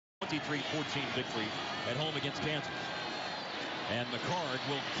53-14 victory at home against Kansas. And McCard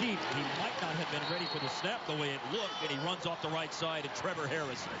will keep. He might not have been ready for the snap the way it looked, and he runs off the right side, and Trevor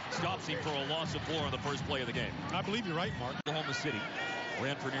Harris stops him for a loss of 4 on the first play of the game. I believe you're right, Mark. Oklahoma City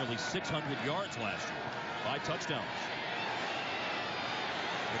ran for nearly 600 yards last year, 5 touchdowns.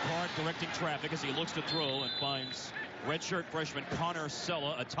 McCard directing traffic as he looks to throw and finds redshirt freshman Connor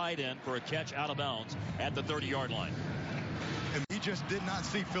Sella, a tight end, for a catch out of bounds at the 30-yard line. And he just did not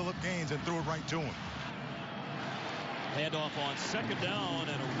see Phillip Gaines and threw it right to him. Handoff on second down,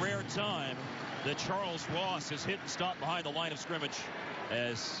 and a rare time that Charles Ross is hit and stopped behind the line of scrimmage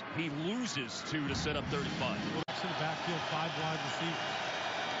as he loses 2 to set up 35. Looks in the backfield, 5 wide receiver.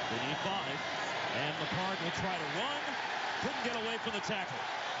 They need 5, and McCard will try to run. Couldn't get away from the tackle.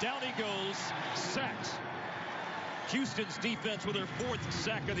 Down he goes, sacked. Houston's defense with their 4th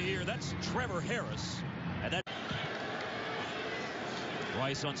sack of the year. That's Trevor Harris. And that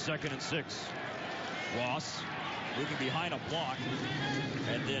Rice on 2nd and 6. Ross moving behind a block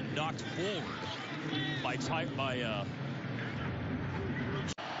and then knocked forward by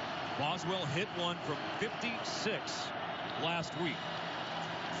Boswell hit one from 56 last week.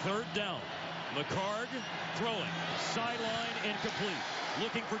 3rd down. McCard throwing. Sideline incomplete.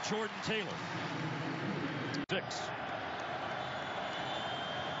 Looking for Jordan Taylor. 6.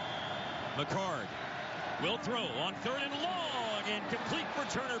 McCard will throw on 3rd and long. Incomplete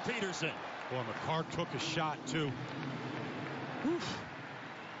for Turner Peterson. Boy, McCard took a shot, too. Oof.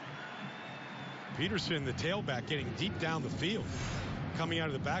 Peterson, the tailback, getting deep down the field. Coming out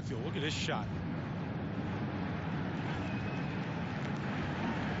of the backfield. Look at this shot.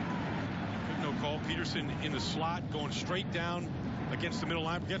 No call. Peterson in the slot, going straight down against the middle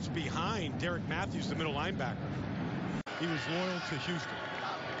line. Gets behind Derek Matthews, the middle linebacker. He was loyal to Houston.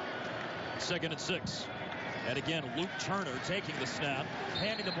 2nd and 6. And again, Luke Turner taking the snap,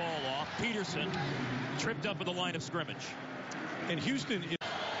 handing the ball off. Peterson tripped up at the line of scrimmage. And Houston is...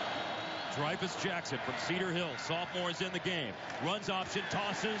 Dreyfus Jackson from Cedar Hill, sophomore, is in the game. Runs option,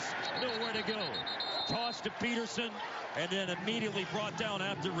 tosses, nowhere to go. Toss to Peterson, and then immediately brought down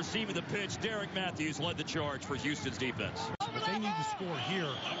after receiving the pitch. Derek Matthews led the charge for Houston's defense. But they need to score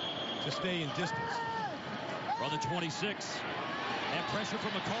here to stay in distance. On the 26. And pressure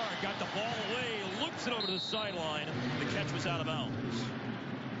from McCard. Got the ball away. Loops it over to the sideline. The catch was out of bounds.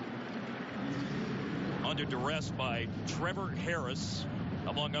 Under duress by Trevor Harris,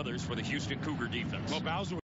 among others, for the Houston Cougar defense. Well, Bowser